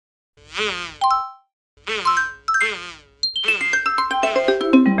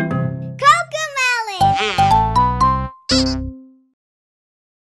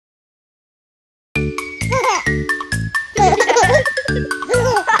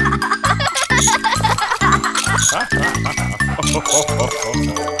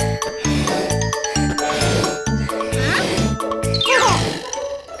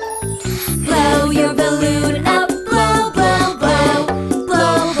Blow your balloon up, blow, blow, blow.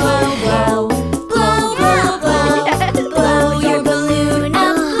 Blow, blow, blow. Blow, blow, blow. Blow your balloon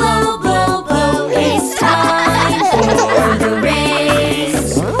up, blow, blow, blow. It's time for the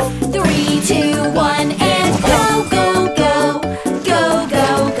race. 3, 2, 1, and go, go, go. Go, go,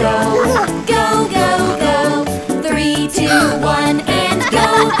 go. Go, go, go. 3, 2, 1, and go,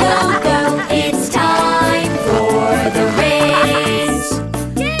 go, go. It's time for the race.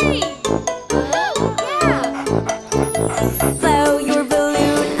 Yay! Blow your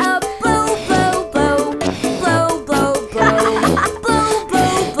balloon up, blow, blow, blow. Blow, blow, blow. Blow,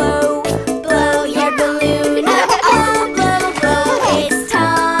 blow, blow. Blow your balloon up, blow, blow, blow. It's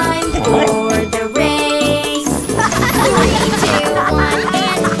time for the race. 3, 2, 1,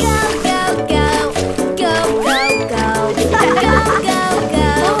 and go, go, go. Go, go, go. Go, go,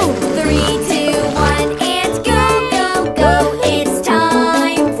 go. 3, 2, 1, and go, go, go. It's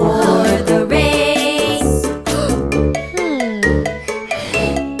time for the race.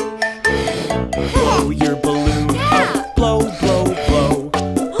 Blow your balloon up, blow, blow, blow.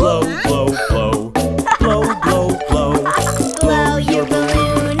 Blow, blow, blow. Blow, blow, blow. Blow your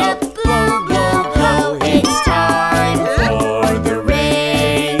balloon up, blow, blow, blow. It's time for the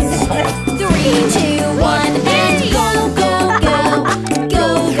race. 3, 2, 1, and go, go, go. Go,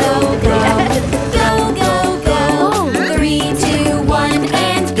 go, go. Go, go, go. 3, 2, 1,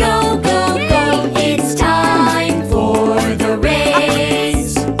 and go, go, go. It's time for the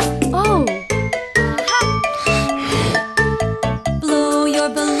race. Oh. Blow your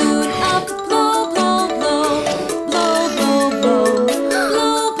balloon up, blow, blow, blow. Blow, blow, blow.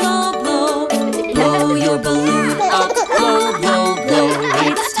 Blow, blow, blow. Blow your balloon up, blow, blow, blow.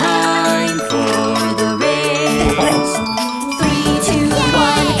 It's time for the race. 3, 2,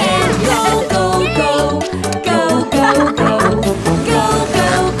 1, and go, go, go. Go, go, go. Go,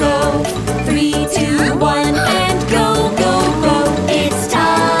 go, go. 3, 2, 1, and go, go, go. It's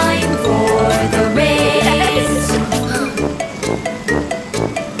time for the race.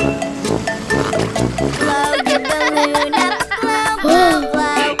 Blow your balloon up, blow, blow, blow.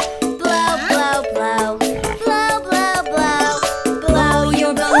 Blow, blow, blow. Blow, blow, blow. Blow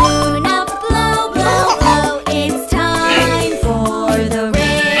your balloon up, blow, blow, blow. It's time for the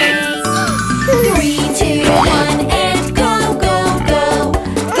race. 3, 2, 1, and go, go, go.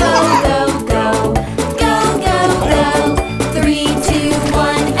 Go, go, go. Go, go, go. 3, 2,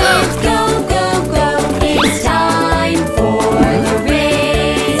 1, and go, go, go. It's time for the race.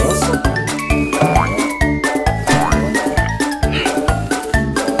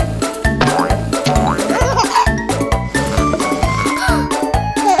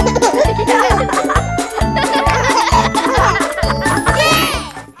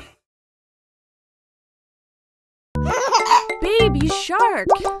 Baby shark,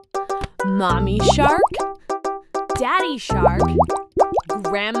 mommy shark, daddy shark,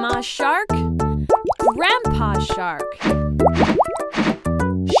 grandma shark, grandpa shark.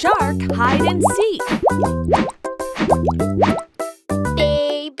 Shark hide and seek.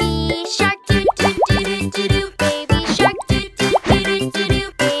 Baby shark, doo doo doo doo doo doo. Baby shark, doo doo doo doo doo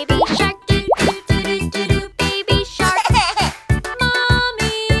doo. Baby shark, doo doo doo doo doo doo. Baby shark.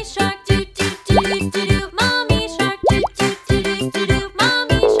 Mommy shark, doo doo doo doo doo doo. Mommy shark, doo doo doo doo doo doo.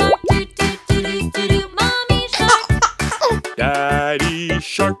 Mommy shark, doo doo doo doo doo doo. Mommy shark. Daddy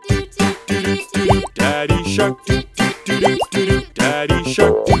shark, Doo doo doo doo doo doo. daddy shark, doo doo doo doo doo doo. Daddy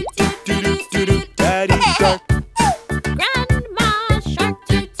shark, doo doo doo doo doo doo. Daddy shark. Grandma shark,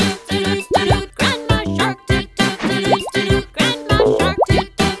 doo doo doo doo doo doo. Grandma shark, doo doo doo doo doo doo. Grandma shark, doo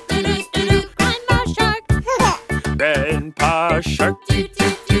doo doo doo doo doo. Grandma shark. Grandpa shark, doo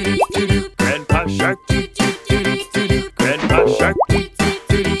doo doo doo doo doo. Grandpa shark, doo doo doo doo doo doo. Grandpa shark, doo doo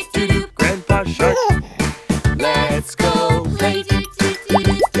doo doo doo doo. Grandpa shark. Let's go play, doo doo doo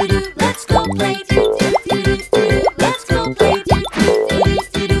doo doo doo. Let's go play, doo doo doo doo doo doo. Let's go play, doo doo doo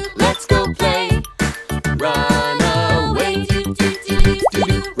doo doo doo.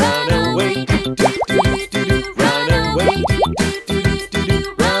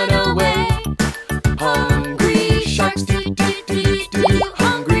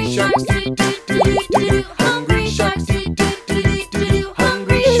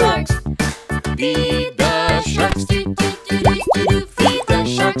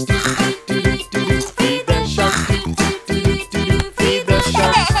 Feed the shark. Feed the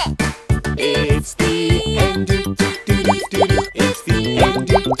shark. It's the end. It's the end.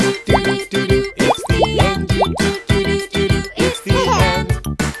 It's the end. It's the end.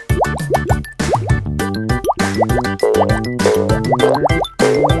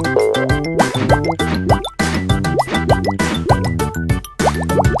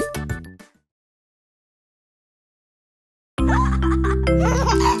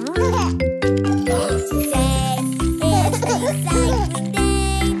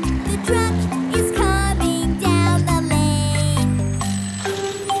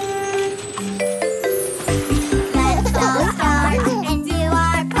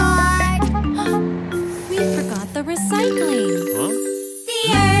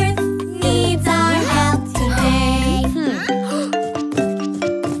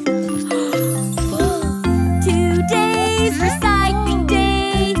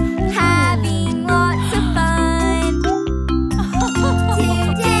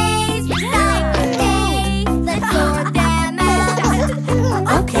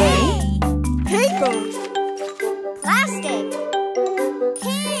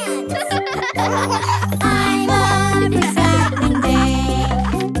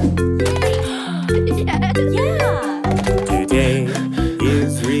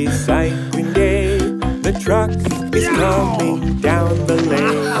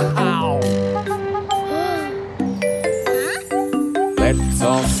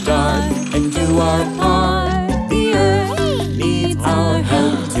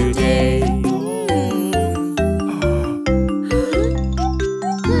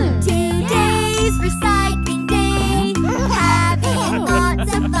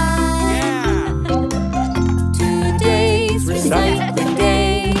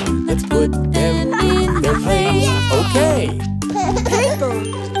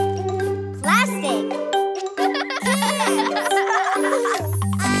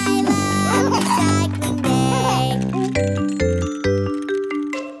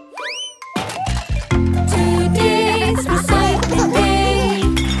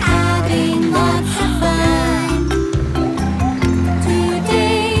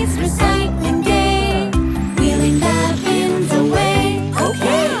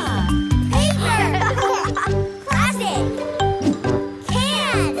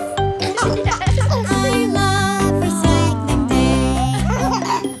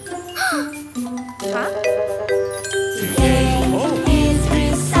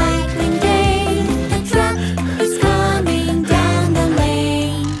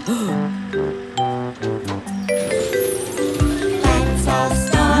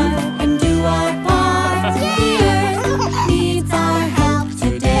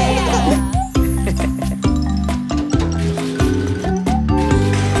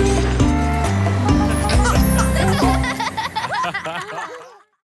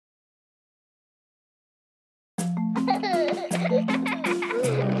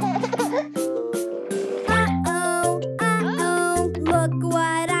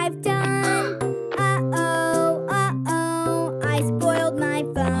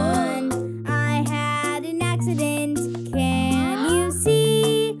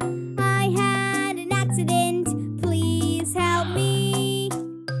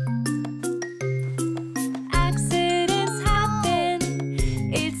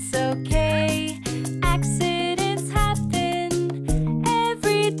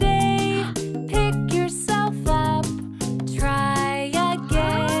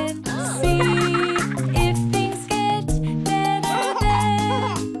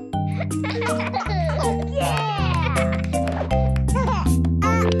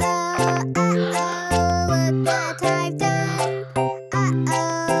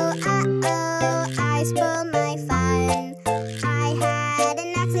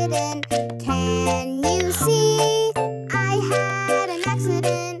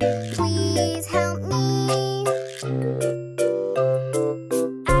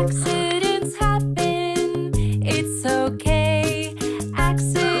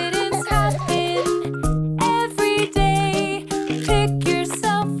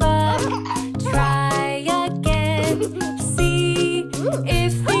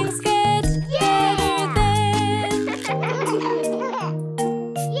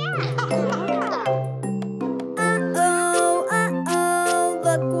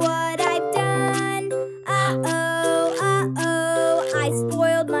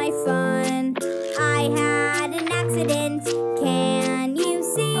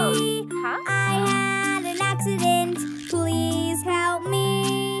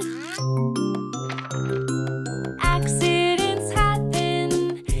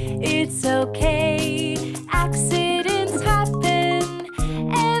 It's okay, accidents happen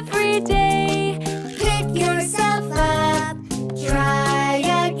every day. Pick yourself up, try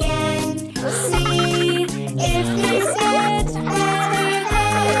again. See if things get better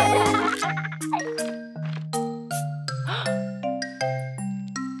then.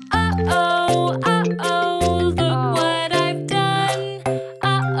 Uh-oh, uh-oh, look what I've done.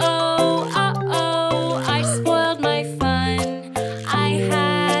 Uh-oh, uh-oh, I spoiled my fun. I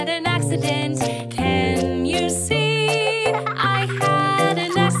had an accident, can you see? I had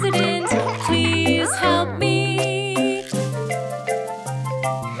an accident, please help me.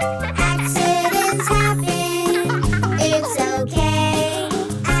 Accidents happen, it's okay.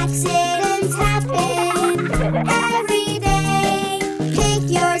 Accidents happen every day. Pick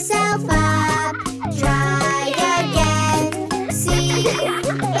yourself up, try again. See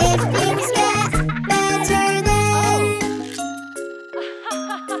if things get better then.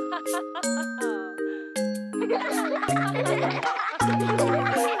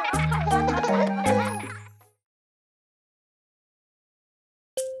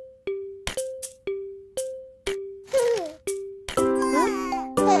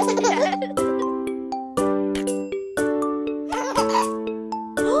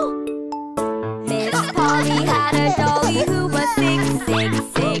 Miss Polly had a dolly who was sick, sick,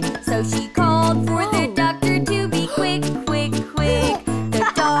 sick. So she called for the doctor to be quick, quick, quick. The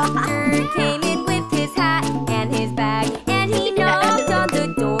doctor came in with his hat and his bag, and he knocked on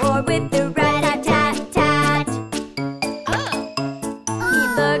the door with the rat-a-tat-tat. He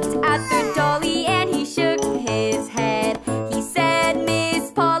looked at the dolly and he shook his head. He said,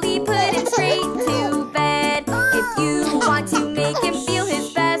 Miss Polly, put him straight to bed. If you want to make him feel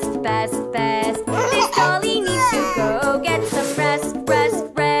his best, best, best, this dolly needs to go get some rest, rest,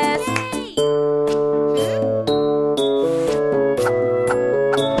 rest.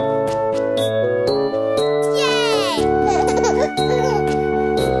 Yay!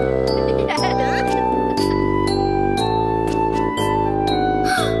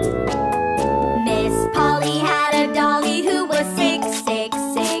 Miss Polly had a dolly who was sick, sick,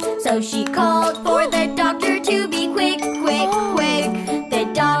 sick. So she called for the doctor to be quick, quick, quick. The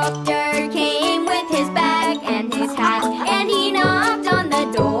doctor came with his bag and his hat, and he knocked on the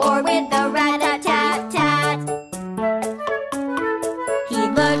door with the rat-a-tat-tat. He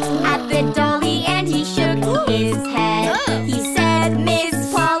looked at the dolly and he shook his head. He said,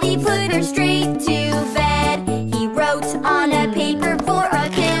 Miss Polly, put her straight to bed. He wrote on a paper for a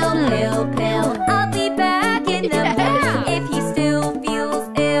pill, pill, pill. I'll be back in the morning if he still feels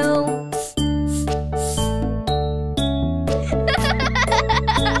ill.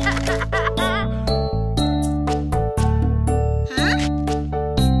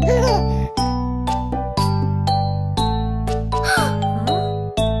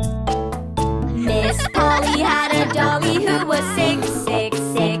 Miss Polly had a dolly who was sick, sick,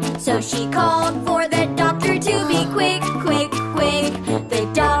 sick. So she called for the doctor to be quick, quick, quick. The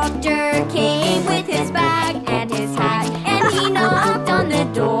doctor came with his bag and his hat, and he knocked on the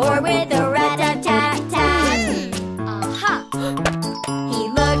door with a rat-a-tat-tat. He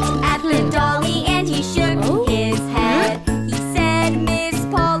looked at the dolly and he shook his head. He said, Miss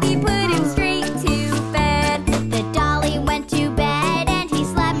Polly, put him straight to bed. The dolly went to bed and he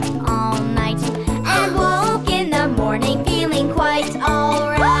slept all night, and woke in the morning feeling quite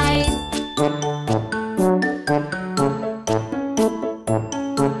alright.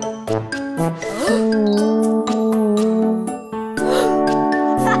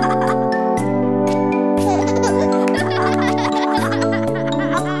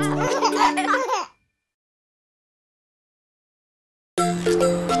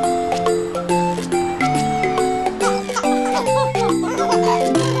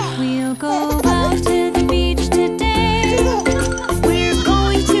 We'll go out to the beach today. We're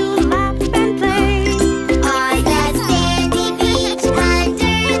going to laugh and play on the sandy beach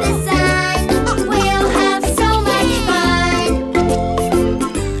under the sun. We'll have so much fun.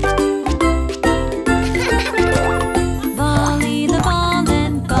 Volley the ball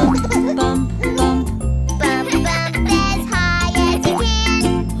and bump, bump, bump. Bump, bump as high as you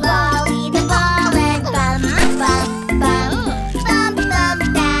can. Volley the ball and bump, bump, bump. Bump, bump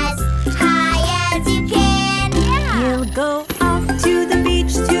as high as you can. We'll go out to the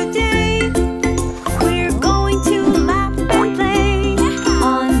beach today. We're going to laugh and play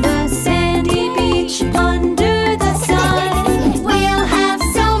on the sandy beach under the sun. We'll have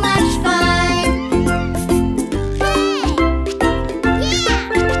so much fun.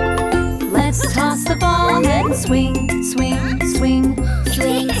 Let's toss the ball and swing, swing, swing.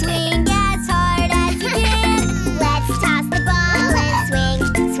 Swing, swing as hard as you can. Let's toss the ball and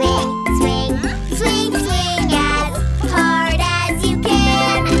swing, swing.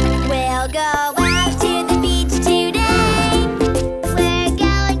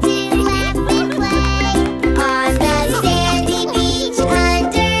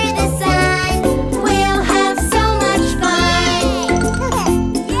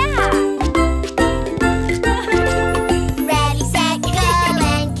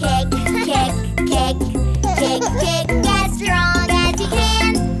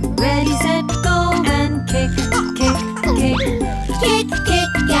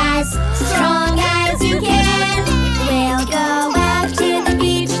 strong as you can. We'll go out to the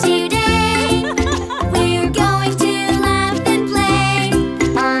beach today. We're going to laugh and play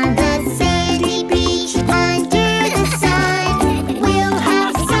on the sandy beach under the sun. We'll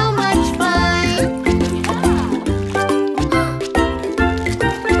have so much fun.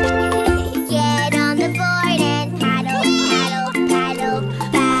 Get on the board and paddle, paddle, paddle,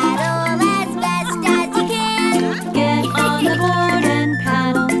 paddle as best as you can. Get on the board and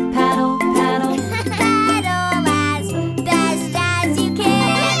paddle, paddle, paddle. Paddle as best as you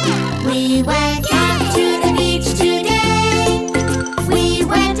can. We went out to the beach today. We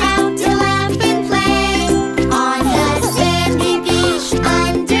went out to laugh and play on the sandy beach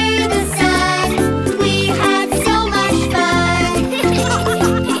under the sun. We had so much fun.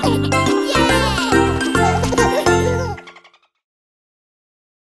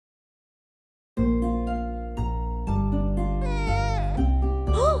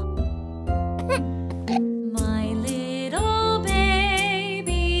 My little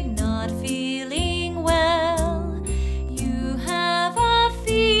baby not feeling well. You have a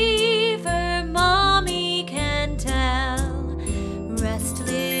fever, mommy can tell. Rest,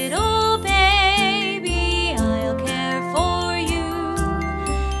 little baby, I'll care for you.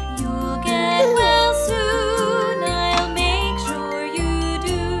 You'll get well soon, I'll make sure you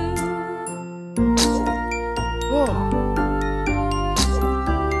do.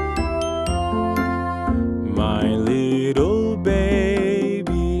 My little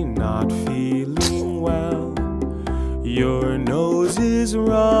baby not feeling well. Your nose is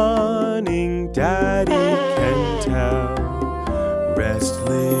running, Daddy can tell. Rest,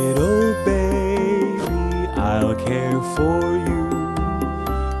 little baby, I'll care for you.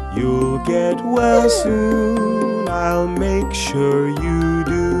 You'll get well soon, I'll make sure you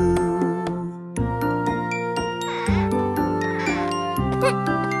do.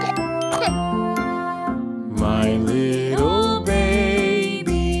 My little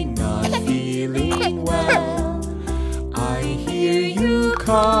baby not feeling well. I hear you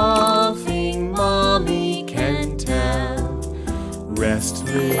coughing, mommy can tell. Rest,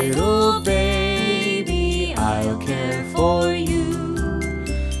 little baby, I'll care for you.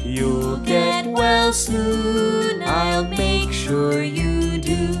 You'll get well soon, I'll make sure you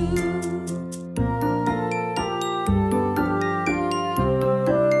do.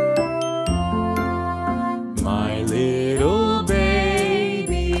 My little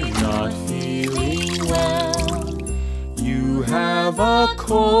baby not feeling well. You have a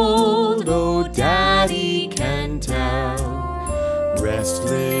cold, oh Daddy can tell. Rest,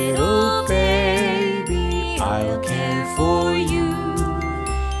 little baby, I'll care for you.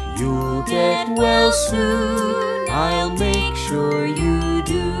 You'll get well soon, I'll make sure you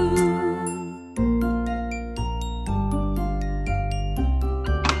do.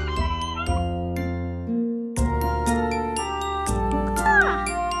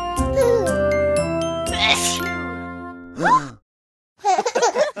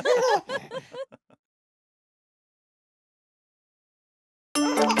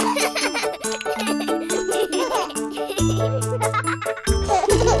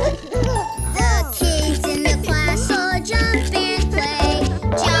 The kids in the class all jump and play,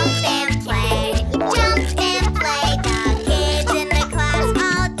 jump and play, jump and play. The kids in the class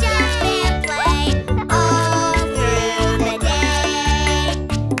all jump and play all through the day.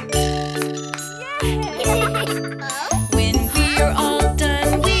 When we're all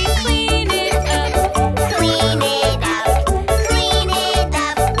done, we clean it up. Clean it up, clean it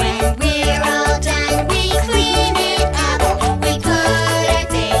up. When we're all done, we clean it up. We put our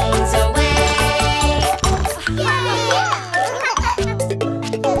things away.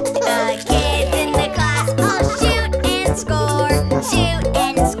 The kids in the class all shoot and score, shoot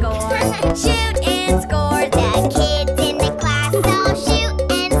and score, shoot and score. The kids in the class all shoot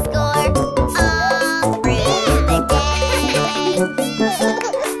and score all through the day.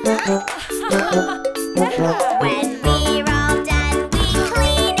 When we're all done, we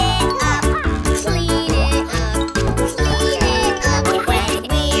clean it up, clean it up, clean it up. When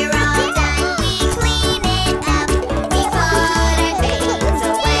we're all done, we clean it up. We put our things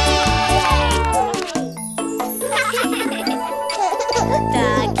away. The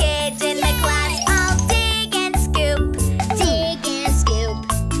kids in the class all dig and scoop, dig and scoop,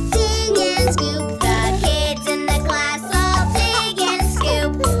 dig and scoop. The kids in the class all dig and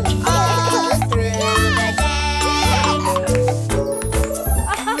scoop all through the day.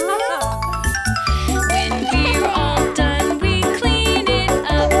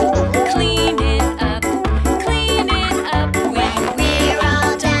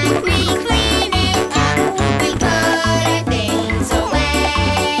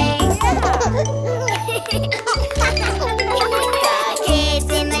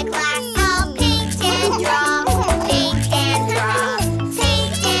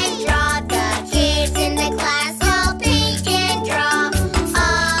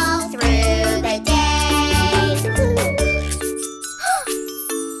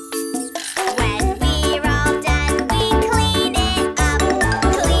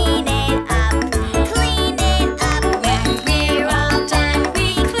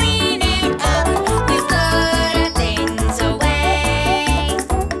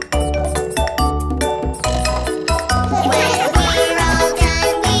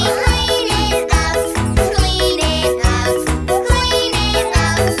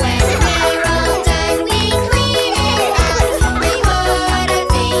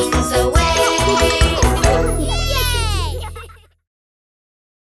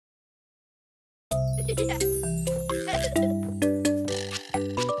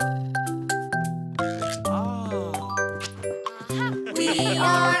 We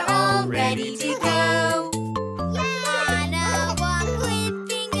are all ready to go. On a walk with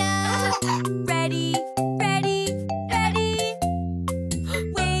Bingo. Ready, ready, ready.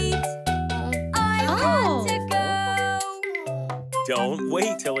 Wait, I want to go. Don't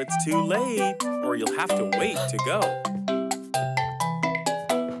wait till it's too late, or you'll have to wait to go.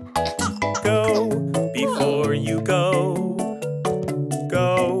 Go before you go.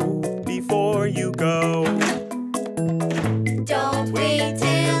 Go before you go. Don't wait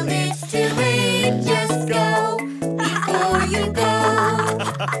till it's too late. Just go before you go.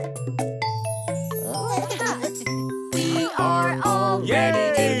 We are all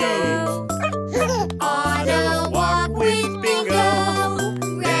ready to go. On a walk with Bingo.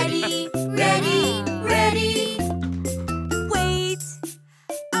 Ready, ready, ready. Wait,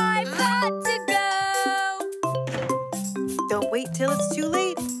 I've got to go. Don't wait till it's too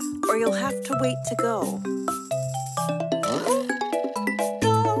late, or you'll have to wait to go.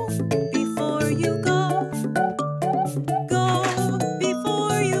 Go before you go. Go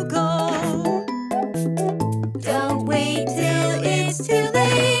before you go. Don't wait till it's too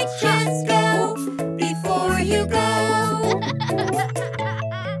late. Just go before you go.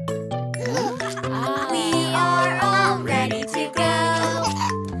 We are all ready to go.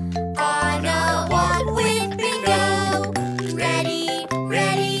 On a walk with Bingo. Ready,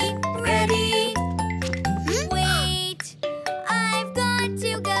 ready, ready. Wait, I've got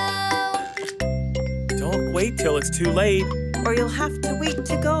to go. Don't wait till it's too late. Or you'll have to wait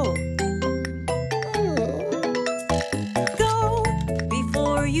to go. Go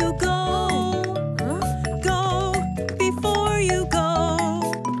before you go. Go before you go.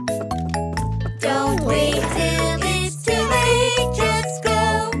 Don't wait till it's too late. Just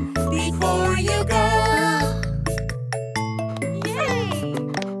go before you go. Yay!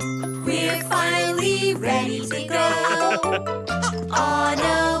 We're finally ready to go. On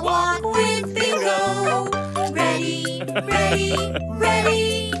a walk with Bingo. Ready, ready,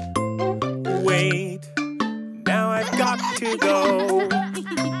 ready. Wait, now I've got to go.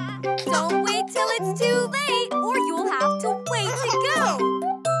 Don't wait till it's too late, or you'll have to wait to go.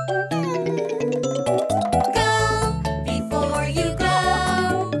 Go before you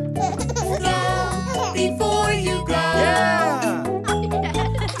go. Go before you go. Yeah!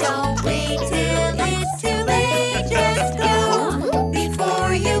 Don't wait till it's too late. Just go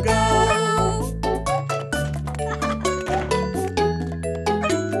before you go.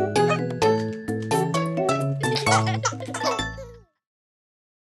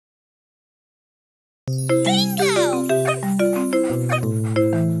 Bingo!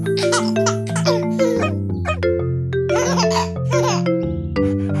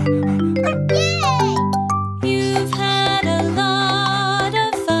 Yay! You've had a lot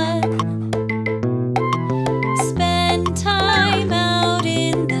of fun. Spend time out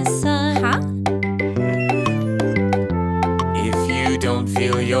in the sun. If you don't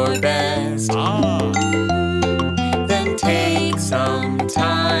feel your best, then take some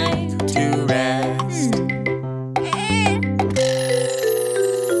time to rest.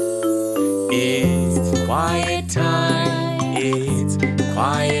 It's quiet time, it's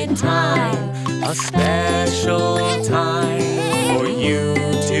quiet time, a special time for you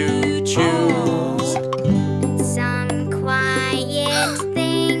to choose. Some quiet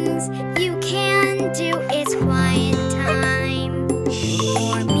things you can do. It's quiet time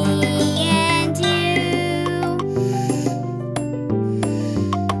for me and you.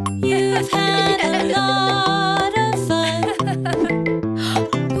 You've had a lot of fun.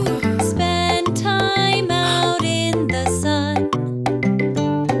 Spend time out in the sun.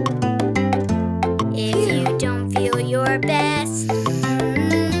 If you don't feel your best,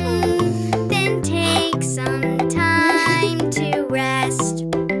 then take some time to rest.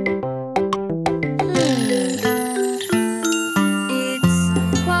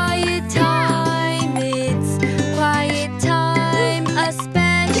 It's quiet time, a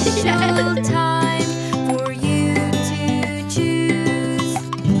special time for you to choose.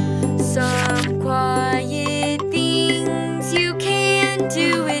 Some quiet things you can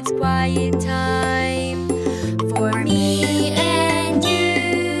do. It's quiet time for me and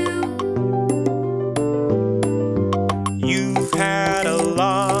you. You've had a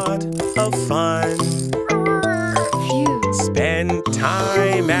lot of fun. Spend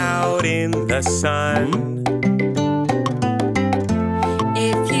time out in the sun.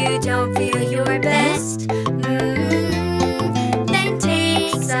 If you don't feel your best, then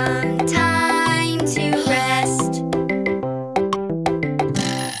take some time to rest.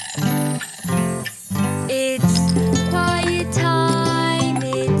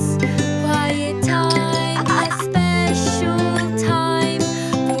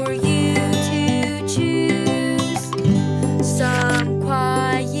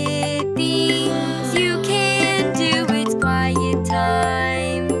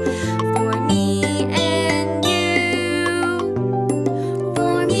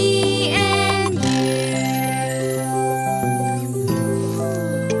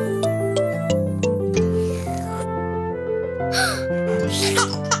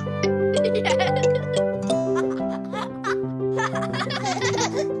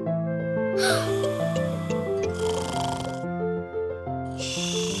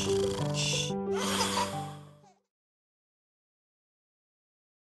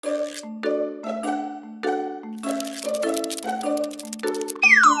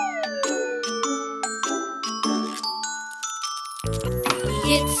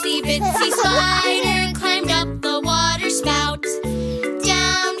 itsy bitsy spider climbed up the water spout.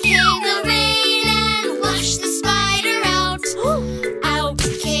 Down came the rain and washed the spider out. Out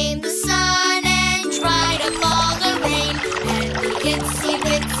came the sun and dried up all the rain. And the itsy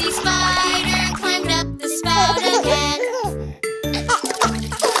bitsy spider climbed up the spout again.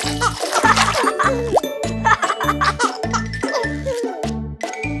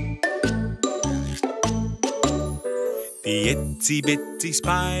 The itsy bitsy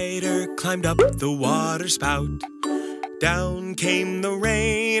spider climbed up the water spout. Down came the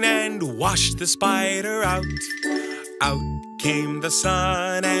rain and washed the spider out. Out came the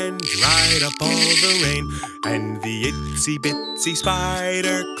sun and dried up all the rain. And the itsy bitsy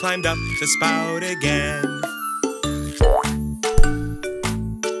spider climbed up the spout again.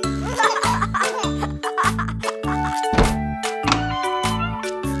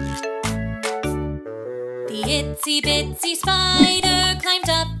 The itsy bitsy spider climbed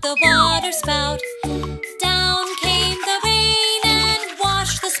up the water spout. Down came the rain and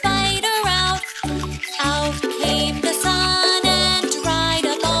washed the spider out. Out came the sun and dried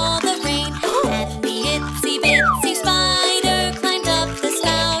up all the rain. And the itsy bitsy spider climbed up the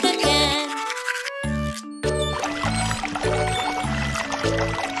spout again.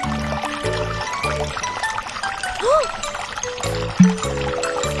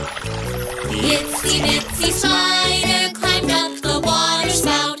 The itsy bitsy spider climbed up the water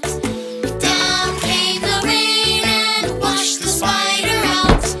spout. Down came the rain and washed the spider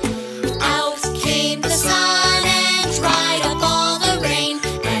out. Out came the sun and dried up all the rain.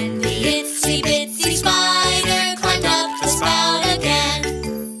 And the itsy bitsy spider climbed up the spout again.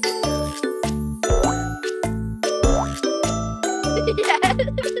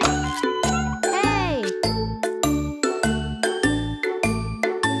 Hey!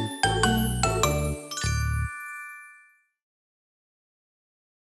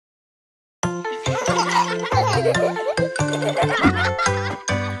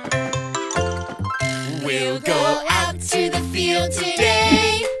 We'll go out to the field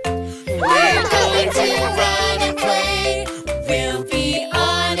today. We're going to run and play. We'll be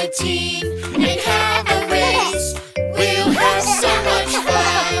on a team and have a race. We'll have so much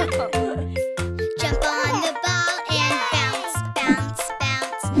fun. Jump on the ball and bounce, bounce,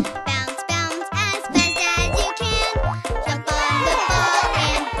 bounce, bounce, bounce as fast as you can. Jump on the ball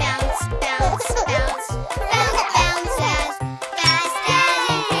and bounce, bounce, bounce, bounce, bounce as fast as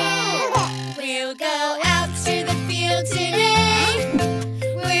you can. We'll go out to the field today.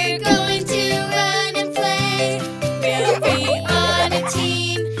 We're going to run and play. We'll be on a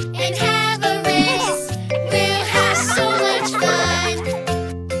team and have a race. We'll have so much fun.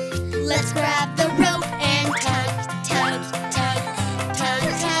 Let's grab the rope and tug, tug, tug, tug,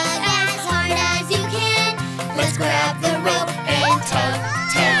 tug as hard as you can. Let's grab the rope and tug,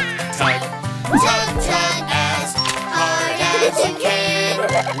 tug, tug, tug, tug as hard as you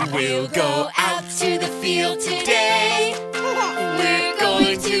can. We'll go out to the field today. We're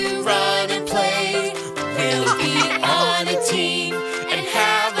going to run and play. We'll be on a team and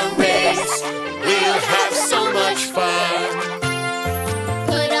have a race. We'll have so much fun.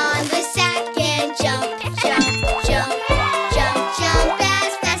 Put on the sack and jump, jump, jump, jump, jump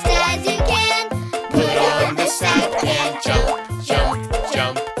as fast as you can. Put on the sack and jump, jump,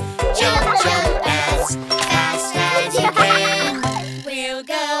 jump, jump, jump as fast as you can. We'll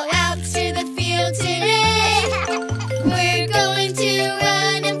go out to the field today. We're going to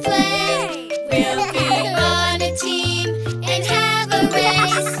run and play. We'll be on a team and have a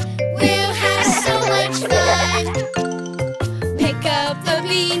race. We'll have so much fun. Pick up the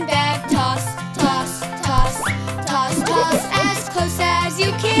beanbag, toss, toss, toss, toss, toss as close as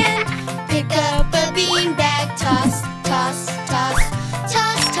you can. Pick up a beanbag, toss, toss, toss,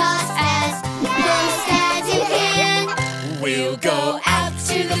 toss, toss as close as you can. We'll go out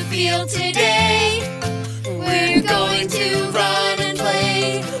to the field today. We're going to run and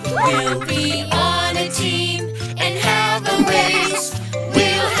play. We'll be on a team and have a race.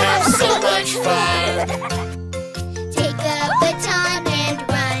 We'll have so much fun. Take a baton and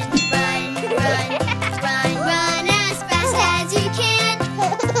run, run, run, run, run as fast as you can.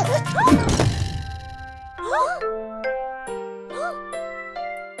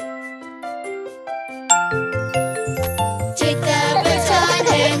 Take the baton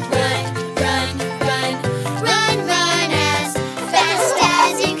and run, run, run, run, run as fast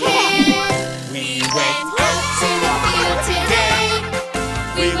as you can. We went out to the field today.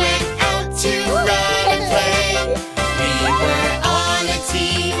 We went out to run and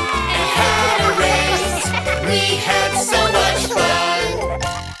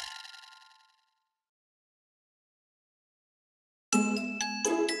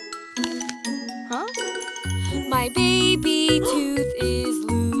My baby tooth is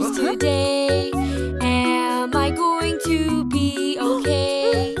loose today. Am I going to be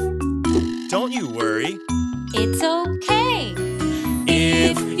okay? Don't you worry. It's okay.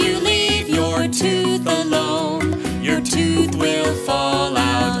 If you leave your tooth alone, your tooth will fall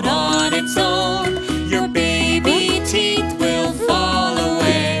out on its own. Your baby teeth will fall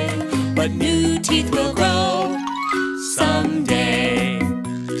away, but new teeth will grow someday.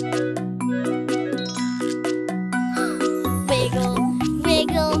 Wiggle,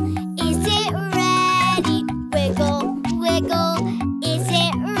 wiggle, is it ready? Wiggle, wiggle, is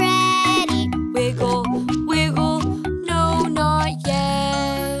it ready? Wiggle, wiggle, no, not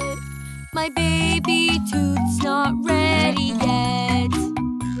yet. My baby tooth's not ready yet.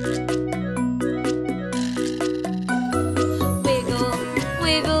 Wiggle,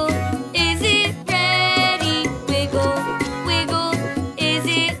 wiggle, is it ready? Wiggle, wiggle, is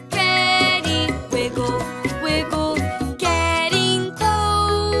it ready? Wiggle, wiggle, getting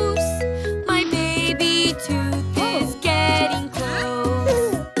close. My baby tooth is getting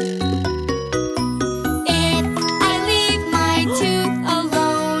close. If I leave my tooth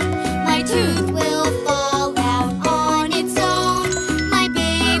alone, my tooth will fall out on its own. My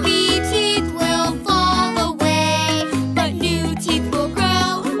baby teeth will fall away, but new teeth will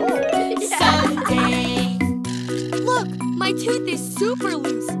grow someday. Look, my tooth is super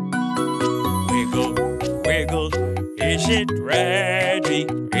loose. Wiggle, wiggle, is it ready?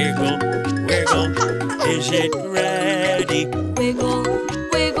 Wiggle, wiggle, is it ready? Wiggle,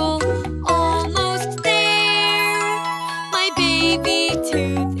 wiggle, almost there. My baby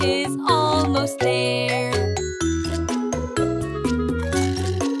tooth is almost there.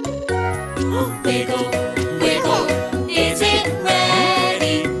 Wiggle, wiggle, is it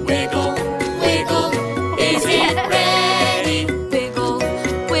ready? Wiggle, wiggle, is it ready? Wiggle,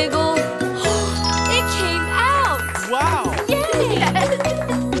 wiggle, it came out! Wow!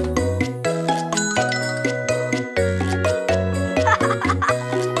 Yay!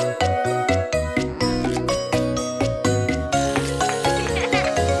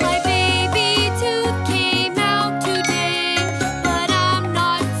 My baby tooth came out today, but I'm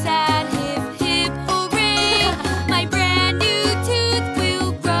not sad. Hip, hip, hooray! My brand new tooth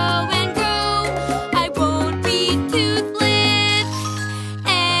will grow and grow. I won't be toothless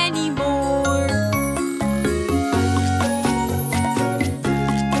anymore.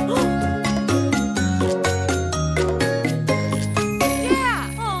 Yeah!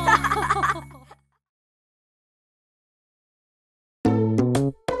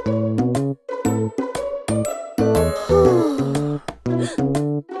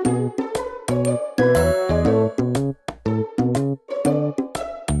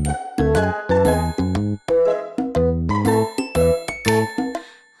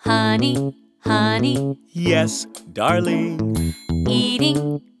 Honey, honey, Yes, darling.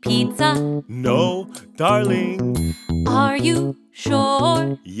 eating pizza. No, darling. Are you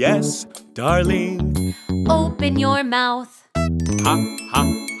sure? Yes, darling. Open your mouth. Ha, ha,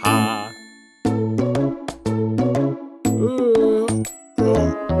 ha.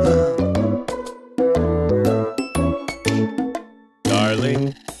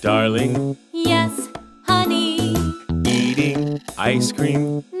 Darling, darling. Yes, honey. Eating ice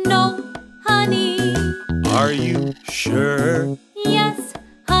cream. No, honey. Are you sure? Yes,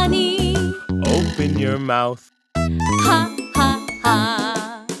 honey. Open your mouth. Ha, ha,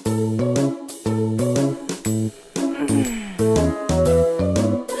 ha.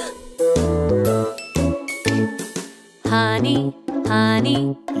 Honey,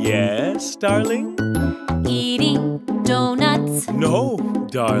 honey. Yes, darling. Eating donuts. No,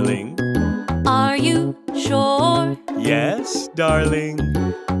 darling. Are you sure? Yes, darling.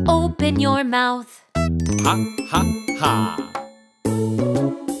 Open your mouth. Ha, ha, ha.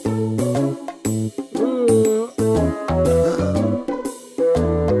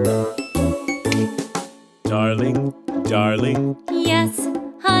 Darling, darling. Yes,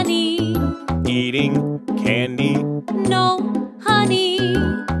 honey. Eating candy. No, honey.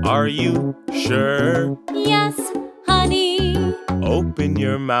 Are you sure? Yes, honey. Open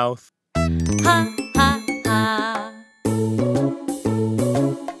your mouth. Ha, ha, ha.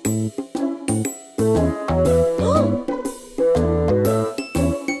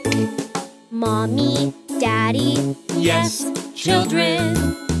 Mommy, Daddy, Yes, children.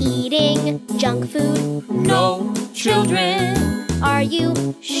 eating junk food. No, Children. Are you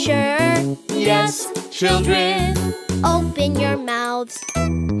sure? Yes, children. Open your mouths.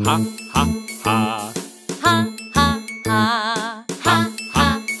 Ha, ha, ha. Ha, ha, ha. Ha,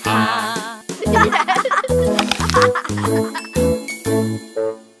 ha, ha.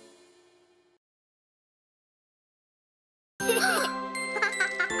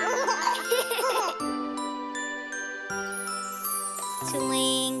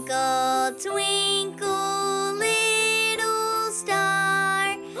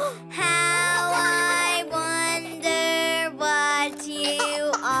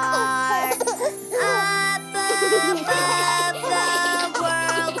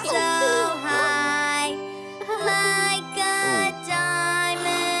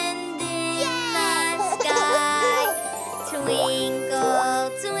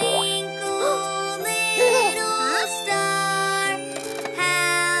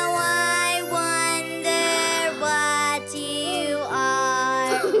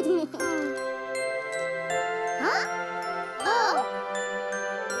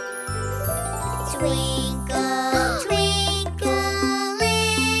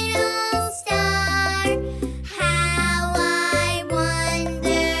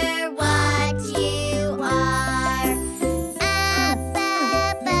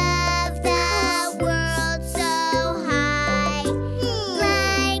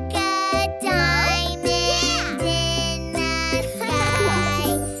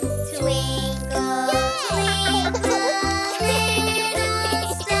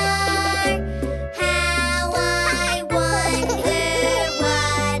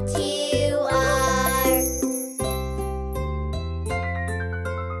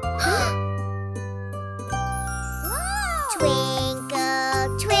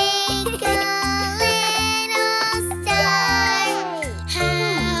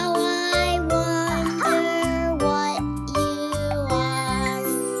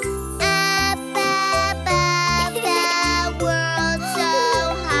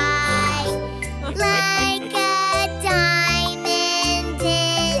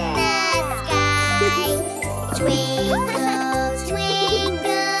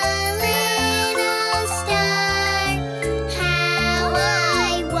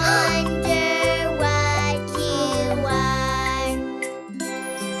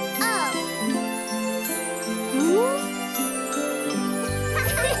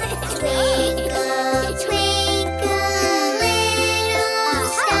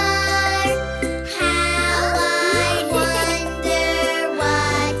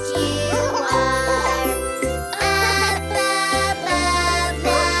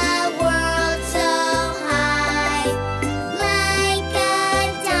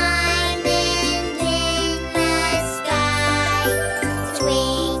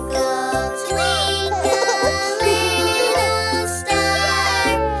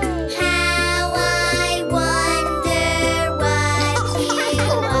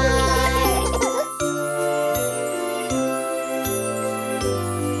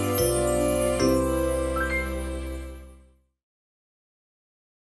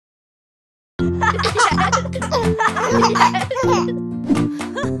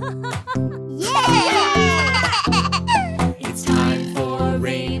 It's time for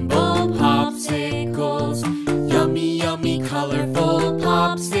rainbow popsicles. Yummy, yummy, colorful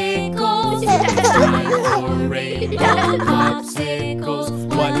popsicles. It's time for rainbow popsicles.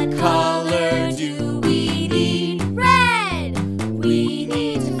 What color do we need? Red! We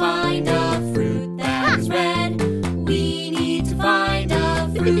need to find a fruit that is red. We need to find a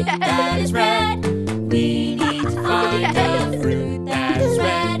fruit that is red. We need to find a fruit that is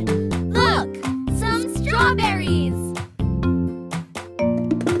red. Look! Some strawberries!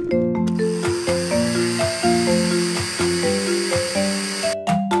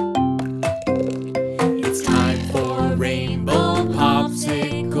 It's time for rainbow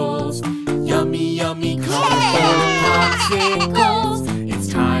popsicles. Yummy, yummy, colorful popsicles. It's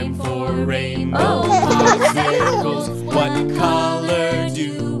time for rainbow popsicles. What color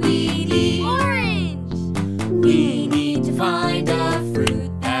do we need? Orange! We need to find a fruit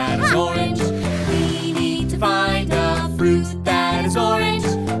that is orange. We need to find a fruit that is orange.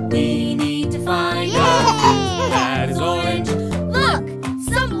 We need to find a fruit that is orange. Look!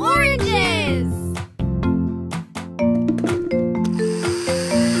 Some oranges!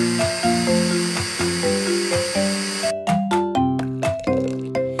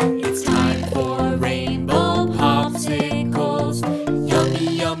 It's time for rainbow popsicles.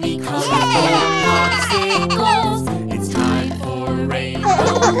 Yummy, yummy, colorful popsicles. It's time for rainbow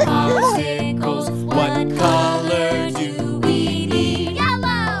popsicles. What color do we need?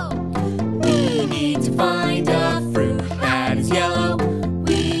 Yellow! We need to find a fruit that is yellow.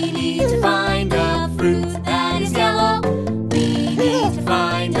 We need to find a fruit that is yellow. We need to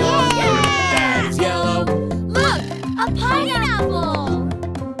find a fruit that is yellow. Look! A pineapple!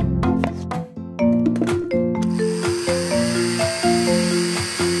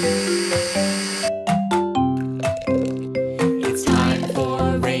 It's time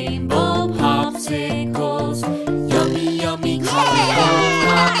for rainbow popsicles. Yummy, yummy, colorful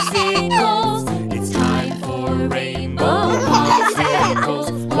popsicles. It's time for rainbow popsicles.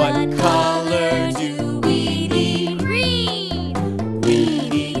 What color do we need? Green! We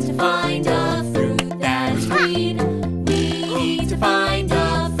need to find a fruit that is green. We need to find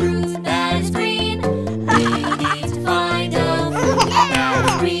a fruit that is green. We need to find a fruit that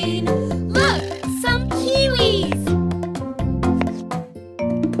is green. Look! Some kiwis!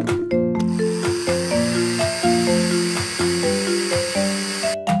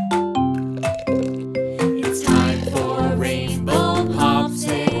 It's time for rainbow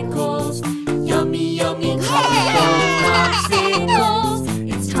popsicles.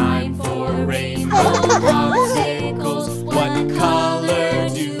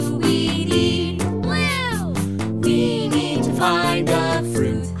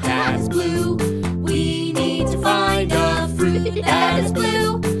 that is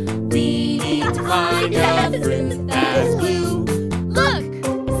blue. We need to find a fruit that is blue. Look!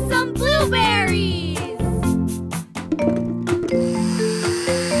 Some blueberries!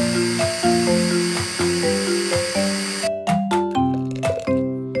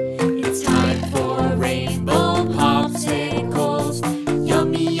 It's time for rainbow popsicles.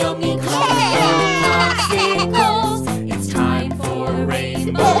 Yummy, yummy, colorful popsicles. It's time for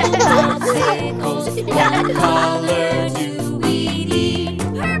rainbow popsicles. What color do we need?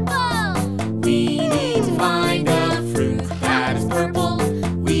 Purple! We need to find a fruit that is purple.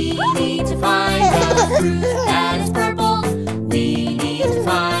 We need to find a fruit that is purple. We need to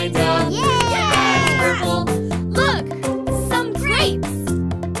find a fruit that is purple. Look! Some grapes!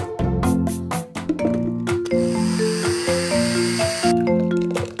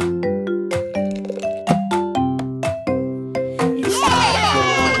 It's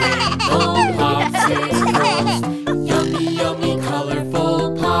time for rainbow popsicles. Yummy, yummy, colorful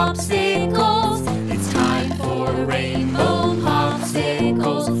popsicles. It's time for rainbow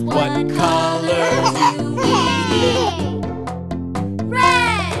popsicles. What color do we need?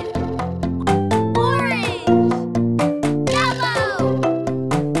 Red! Orange! Yellow!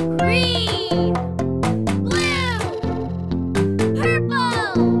 Green! Blue! Purple!